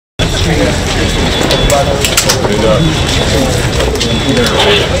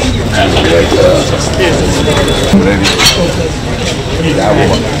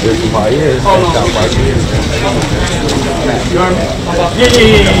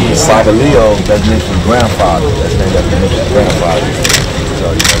Father Leo, that means his grandfather. That's named after Nipsey's grandfather. So,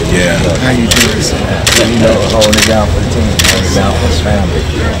 How you doing, sir? Holding it down for the team, holding it down for his family.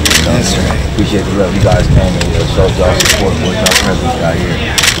 That's right. Appreciate the love you guys came and showed y'all support for y'all presence out here.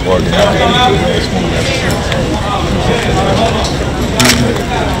 Organized.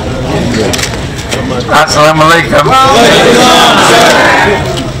 Assalamu alaikum.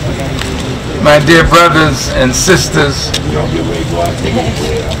 My dear brothers and sisters,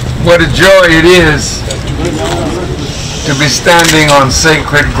 what a joy it is to be standing on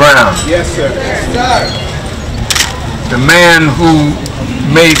sacred ground. Yes, sir. The man who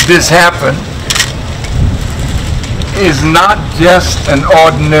made this happen is not just an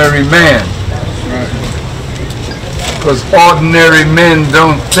ordinary man. Because ordinary men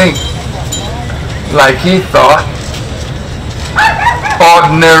don't think like he thought.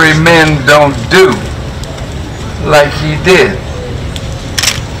 Ordinary men don't do like he did.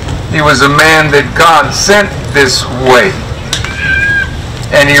 He was a man that God sent this way.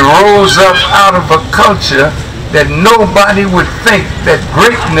 And he rose up out of a culture that nobody would think that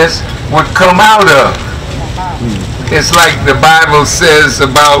greatness would come out of. It's like the Bible says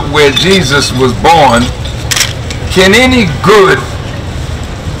about where Jesus was born. Can any good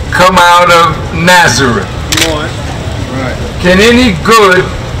come out of Nazareth? Can any good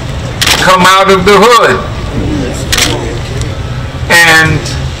come out of the hood? And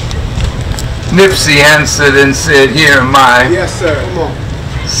Nipsey answered and said, "Here am I. Yes, sir. Come on.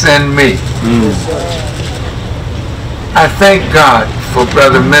 Send me." I thank God for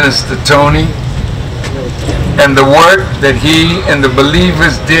Brother Minister Tony and the work that he and the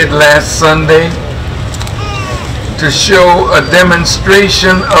believers did last Sunday to show a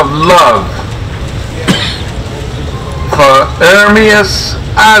demonstration of love for Ermias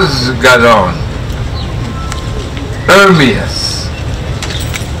Asgadon. Ermias.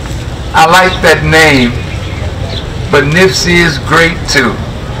 I like that name, but Nipsey is great too,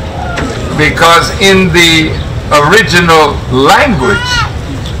 because in the original language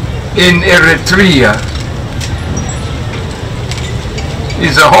in Eritrea,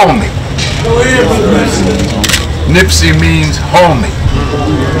 he's a homie. Nipsey means homie.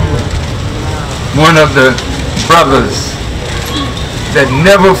 One of the brothers that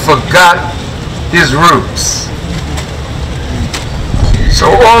never forgot his roots. So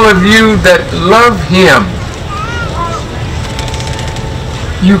all of you that love him,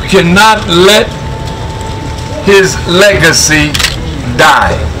 you cannot let his legacy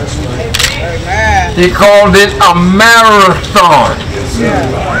die. He called it a marathon.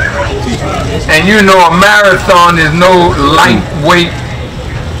 And you know a marathon is no lightweight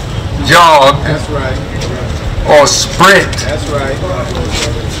jog or sprint. That's right.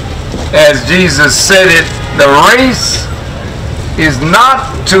 As Jesus said it, the race is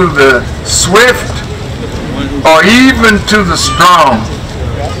not to the swift or even to the strong,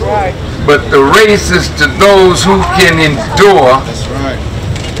 but the race is to those who can endure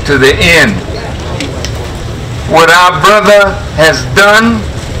to the end. What our brother has done,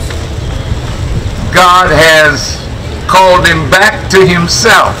 God has called him back to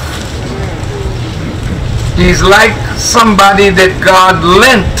himself. He's like somebody that God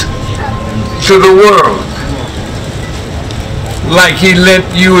lent to the world, like he lent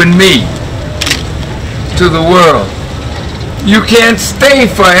you and me to the world. You can't stay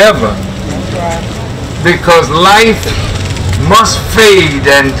forever, because life must fade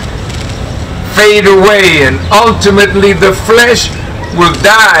and fade away, and ultimately the flesh will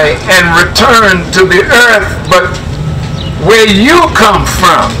die and return to the earth. But where you come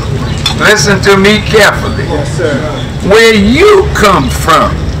from, listen to me carefully. Yes, sir. Where you come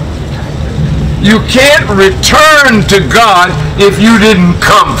from, you can't return to God if you didn't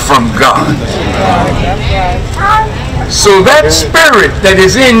come from God. So that spirit that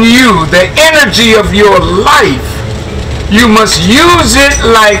is in you, the energy of your life, you must use it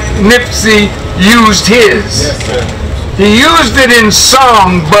like Nipsey used his. Yes, sir. He used it in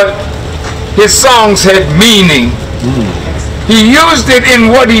song, but his songs had meaning. He used it in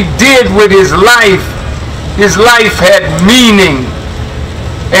what he did with his life. His life had meaning.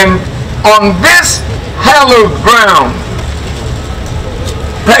 And on this hallowed ground,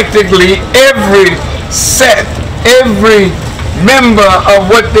 practically every set, every member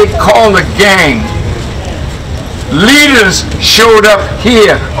of what they call a gang, leaders showed up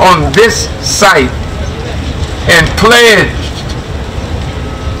here on this site and pledged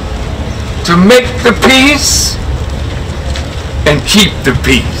to make the peace and keep the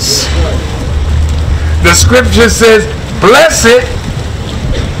peace. The scripture says, blessed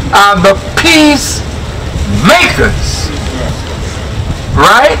are the peacemakers.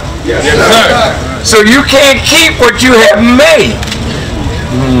 Right? Yes, sir. So you can't keep what you have made.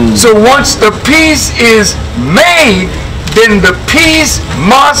 So once the peace is made, then the peace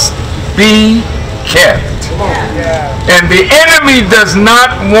must be kept. And the enemy does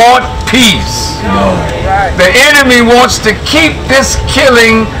not want peace. The enemy wants to keep this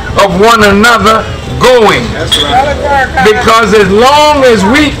killing of one another going. Because as long as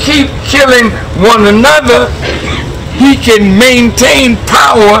we keep killing one another, he can maintain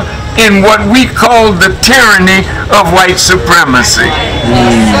power in what we call the tyranny of white supremacy.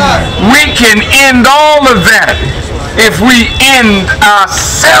 We can end all of that if we end our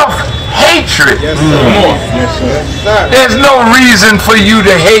self-hatred. There's no reason for you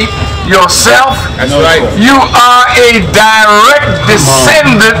to hate yourself. That's right. You are a direct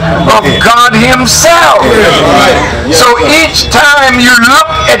descendant of God himself. So each time you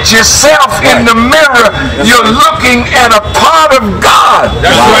look at yourself in the mirror, you're looking at a part of God.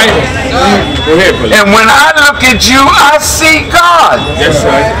 That's right. And when I look at you, I see God. That's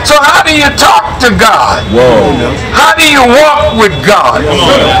right. So how do you talk to God? Whoa. How do you walk with God?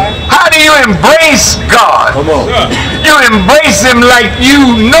 How do you embrace God? Come on. You embrace him like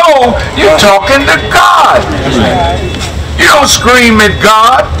you know you're talking to God. You don't scream at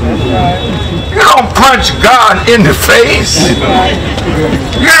God. You don't punch God in the face.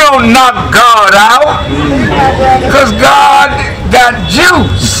 You don't knock God out, because God got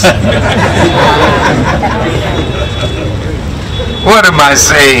juice. What am I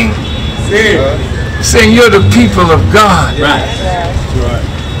saying? Saying you're the people of God.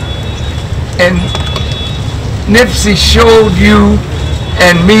 And Nipsey showed you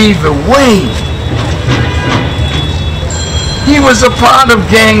and me the way. He was a part of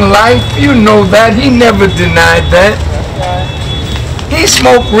gang life. You know that. He never denied that. He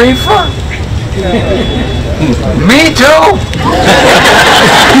smoked reefer. Me too.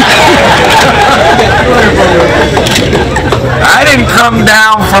 I didn't come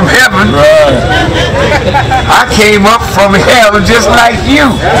down from heaven. I came up from hell just like you.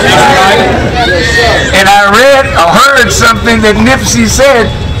 And I read or heard something that Nipsey said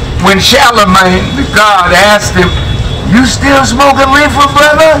when Charlemagne, the God, asked him, "You still smoking reefer,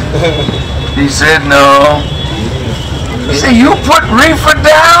 brother?" He said, "No." He said, "You put reefer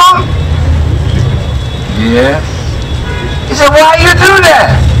down?" "Yes." He said, "Why you do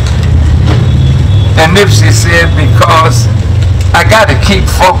that?" And Nipsey said, "Because I got to keep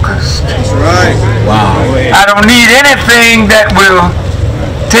focused." That's right. Wow. I don't need anything that will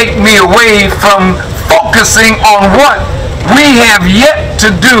take me away from focusing on what we have yet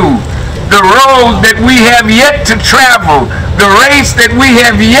to do, the road that we have yet to travel, the race that we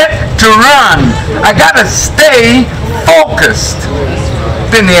have yet to run. I got to stay focused.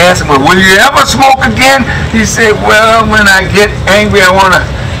 Then they asked him, "Well, will you ever smoke again?" He said, "Well, when I get angry, I want to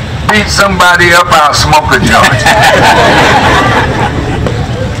beat somebody up, I'll smoke a joint."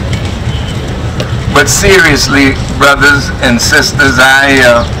 But seriously, brothers and sisters,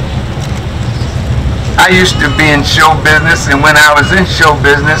 I used to be in show business, and when I was in show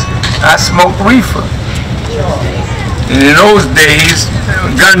business, I smoked reefer. And in those days,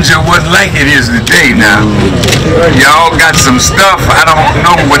 ganja wasn't like it is today now. Y'all got some stuff, I don't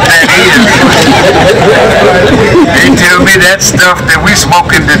know what that is. They tell me that stuff that we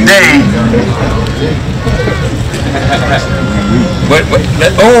smoking today.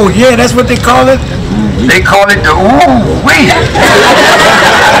 Oh yeah, that's what they call it? They call it the ooh-wee.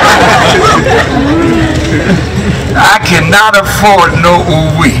 I cannot afford no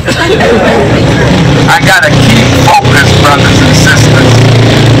ooh-wee. I gotta keep focused, brothers and sisters.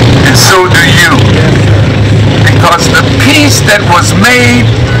 And so do you. Because the peace that was made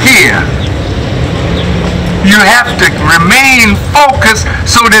here, you have to remain focused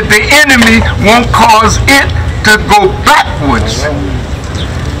so that the enemy won't cause it to go backwards.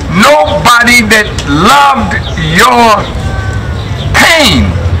 Nobody that loved your pain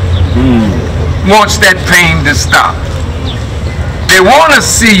wants that pain to stop. They want to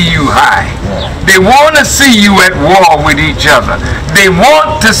see you high. They want to see you at war with each other. They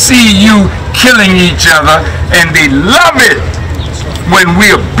want to see you killing each other, and they love it when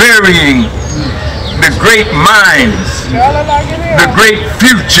we are burying the great minds, the great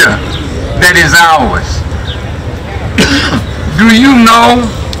future that is ours. Do you know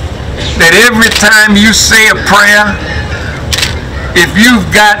that every time you say a prayer, if you've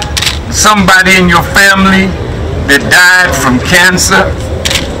got somebody in your family that died from cancer,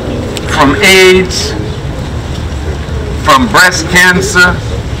 from AIDS, from breast cancer,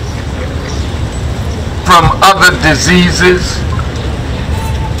 from other diseases.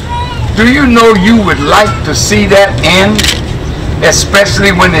 Do you know you would like to see that end?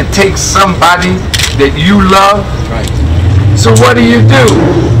 Especially when it takes somebody that you love. Right. So what do?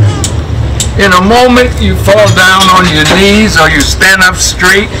 In a moment you fall down on your knees or you stand up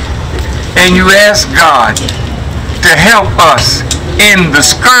straight and you ask God to help us in the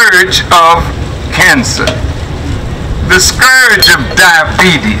scourge of cancer, the scourge of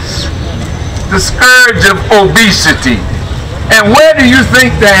diabetes, the scourge of obesity. And where do you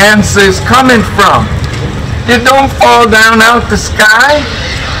think the answer is coming from? It don't fall down out the sky.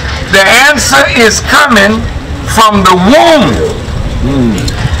 The answer is coming from the womb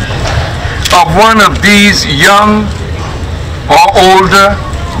of one of these young or older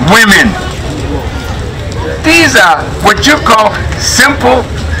women. These are what you call simple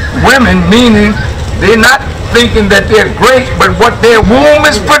women, meaning they're not thinking that they're great, but what their womb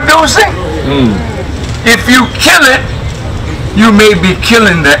is producing. If you kill it, you may be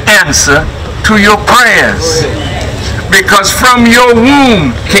killing the answer to your prayers. Because from your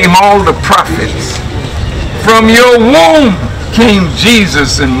womb came all the prophets. From your womb came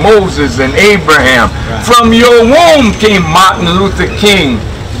Jesus and Moses and Abraham. From your womb came Martin Luther King,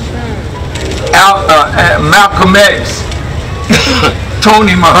 Malcolm X,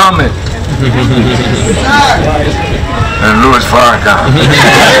 Tony Muhammad, and Louis Farrakhan.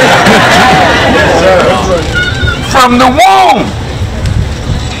 From the womb.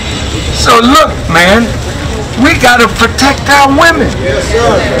 So look, man, we got to protect our women.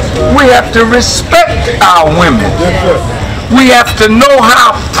 We have to respect our women. We have to know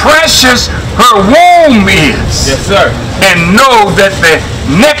how precious her womb is. Yes, sir. And know that the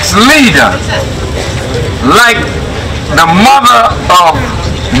next leader, like the mother of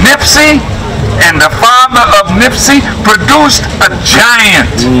Nipsey and the father of Nipsey, produced a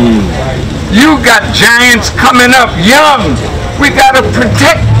giant. You got giants coming up young. We got to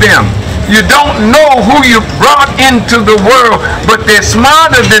protect them. You don't know who you brought into the world, but they're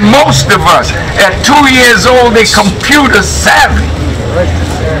smarter than most of us. At 2 years old, they're computer savvy.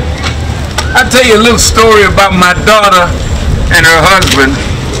 I'll tell you a little story about my daughter and her husband.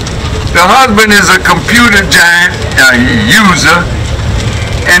 The husband is a computer giant user,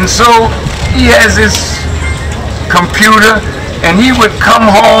 and so he has his computer, and he would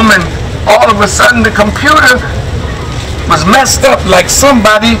come home, and all of a sudden the computer was messed up, like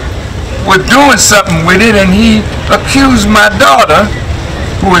somebody was doing something with it, and he accused my daughter,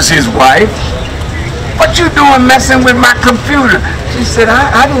 who is his wife, "What you doing messing with my computer?" She said,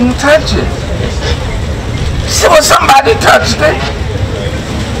 I didn't touch it. She said, "Well, somebody touched it."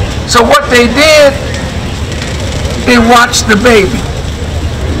 So what they did, they watched the baby.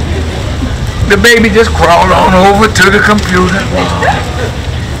 The baby just crawled on over to the computer,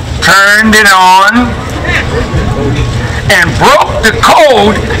 turned it on, and broke the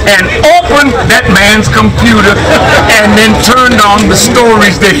code and opened that man's computer and then turned on the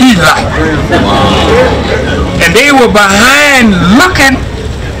stories that he liked. And they were behind looking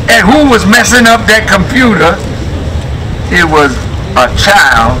at who was messing up that computer. It was a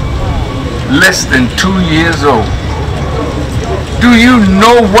child less than 2 years old. Do you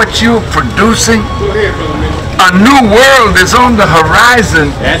know what you're producing? A new world is on the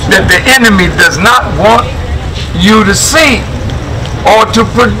horizon that the enemy does not want you to see or to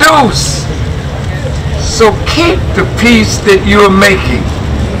produce. So keep the peace that you're making.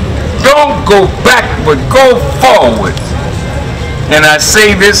 Don't go backward, go forward. And I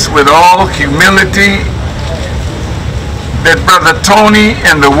say this with all humility, that Brother Tony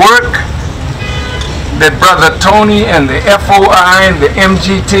and the work, that Brother Tony and the FOI and the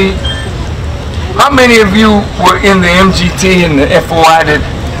MGT, how many of you were in the MGT and the FOI that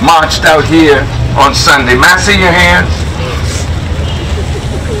marched out here on Sunday? May I see your hands?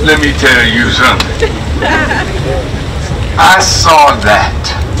 Let me tell you something. I saw that.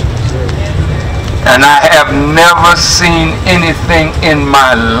 And I have never seen anything in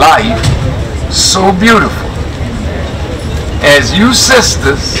my life so beautiful as you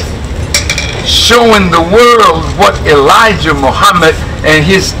sisters showing the world what Elijah Muhammad and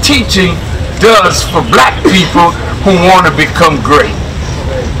his teaching does for black people who want to become great.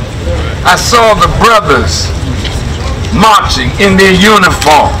 I saw the brothers marching in their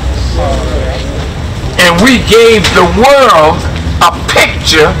uniforms, and we gave the world a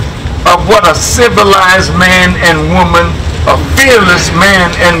picture of what a civilized man and woman, a fearless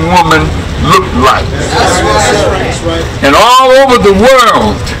man and woman looked like. And all over the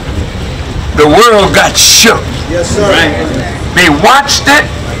world got shook. They watched it,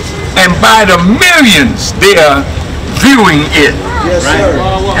 and by the millions they are viewing it. Yes, sir.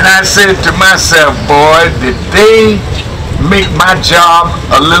 And I said to myself, boy, did they make my job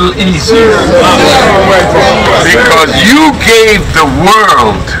a little easier. Because you gave the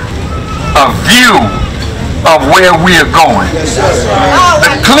world a view of where we are going.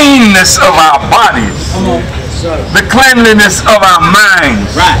 The cleanness of our bodies, the cleanliness of our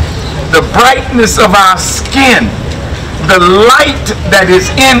minds, the brightness of our skin, the light that is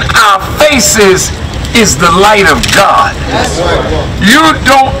in our faces is the light of God. You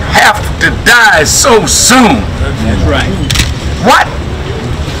don't have to die so soon. That's right. What?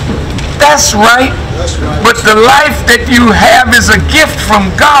 That's right. But the life that you have is a gift from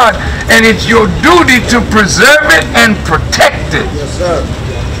God, and it's your duty to preserve it and protect it. Yes, sir.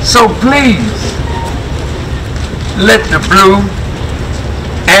 So please, let the blue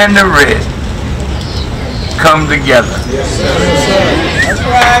and the red come together. Yes, sir. That's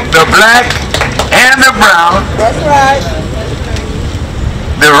right. The black and the brown, That's right.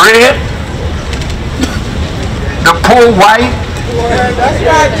 the red, the poor white. That's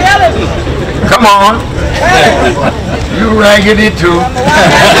right. Tell him. Come on. You raggedy too.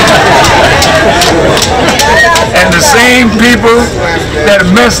 And the same people that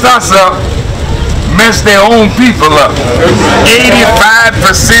messed us up messed their own people up.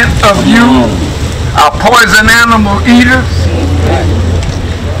 85% of you are poison animal eaters.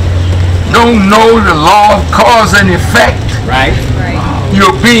 Don't know the law of cause and effect. Right.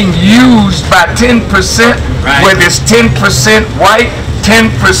 You're being used by 10%, where there's 10% white, 10%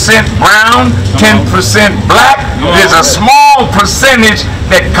 brown, 10% black. There's a small percentage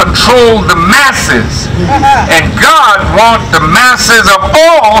that control the masses. And God wants the masses of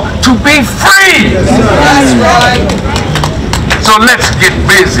all to be free. That's right. So let's get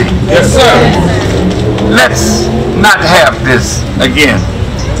busy. Yes, sir. Let's not have this again.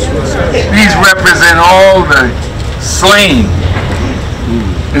 These represent all the slain.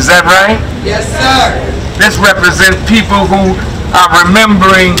 Is that right? Yes, sir. This represents people who are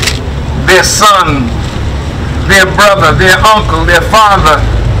remembering their son, their brother, their uncle, their father,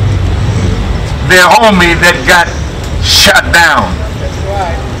 their homie that got shot down. That's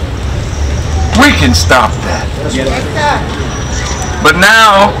right. We can stop that. Yes, sir. But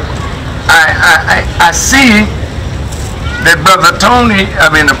now I see that Brother Tony,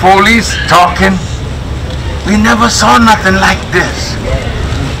 the police talking. We never saw nothing like this.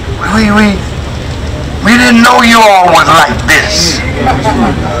 We didn't know you all was like this.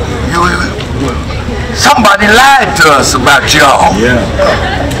 Somebody lied to us about y'all. Yeah.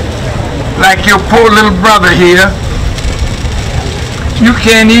 Like your poor little brother here. You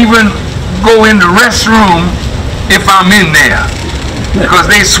can't even go in the restroom if I'm in there, because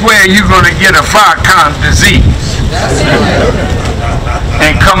they swear you're going to get a Farrakhan disease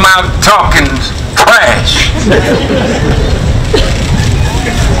and come out talking trash.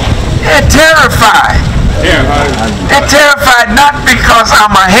 They're terrified. They're terrified not because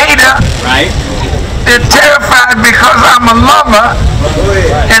I'm a hater. Right. They're terrified because I'm a lover,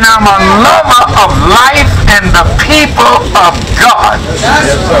 and I'm a lover of life and the people of God.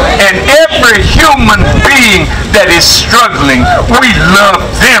 And every human being that is struggling, we love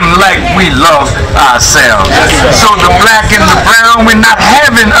them like we love ourselves. So the black and the brown, we're not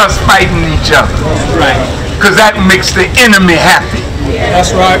having us fighting each other. Right. Because that makes the enemy happy.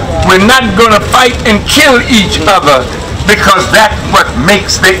 That's right. We're not going to fight and kill each other, because that's what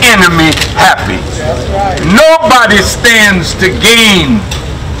makes the enemy happy. Nobody stands to gain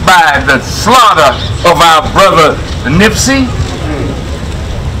by the slaughter of our brother Nipsey.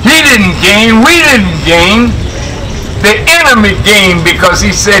 He didn't gain, we didn't gain. The enemy gained, because he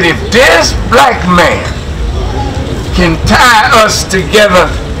said, if this black man can tie us together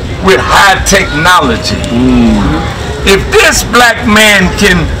with high technology, if this black man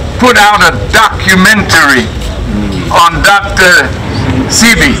can put out a documentary on Dr.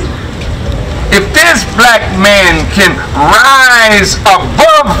 Sebi, if this black man can rise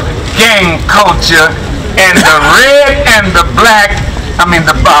above gang culture, and the red and the black,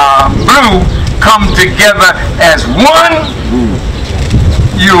 the blue, come together as one,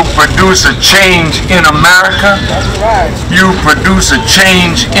 you produce a change in America. That's right. You produce a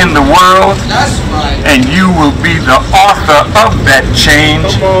change in the world. That's right. And you will be the author of that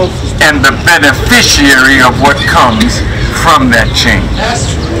change and the beneficiary of what comes from that change. That's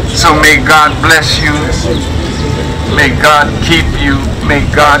right. So may God bless you. May God keep you. May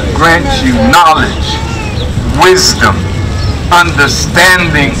God grant you knowledge, wisdom,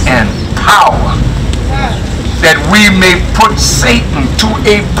 understanding, and power that we may put Satan to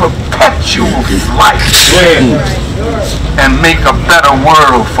a perpetual flight and make a better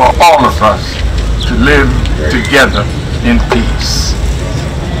world for all of us to live together in peace.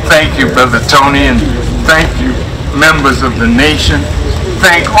 Thank you, Brother Tony, and thank you, members of the nation.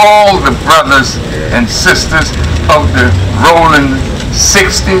 Thank all the brothers and sisters of the rolling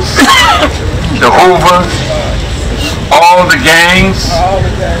 60s, the Hoover, all the gangs,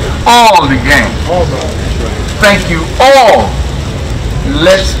 Thank you all.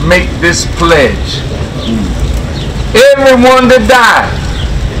 Let's make this pledge. Everyone that died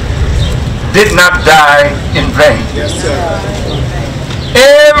did not die in vain.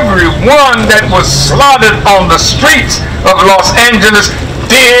 Everyone that was slaughtered on the streets of Los Angeles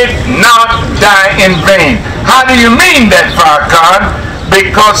did not die in vain. How do you mean that, Farrakhan?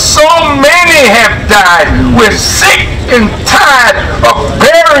 Because so many have died. We're sick and tired of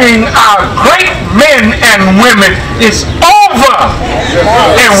burying our great men and women. It's over.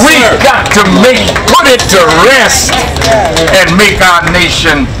 And we've got to put it to rest and make our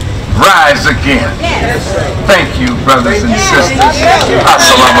nation rise again. Thank you, brothers and sisters.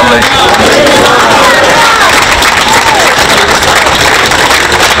 Assalamu alaikum.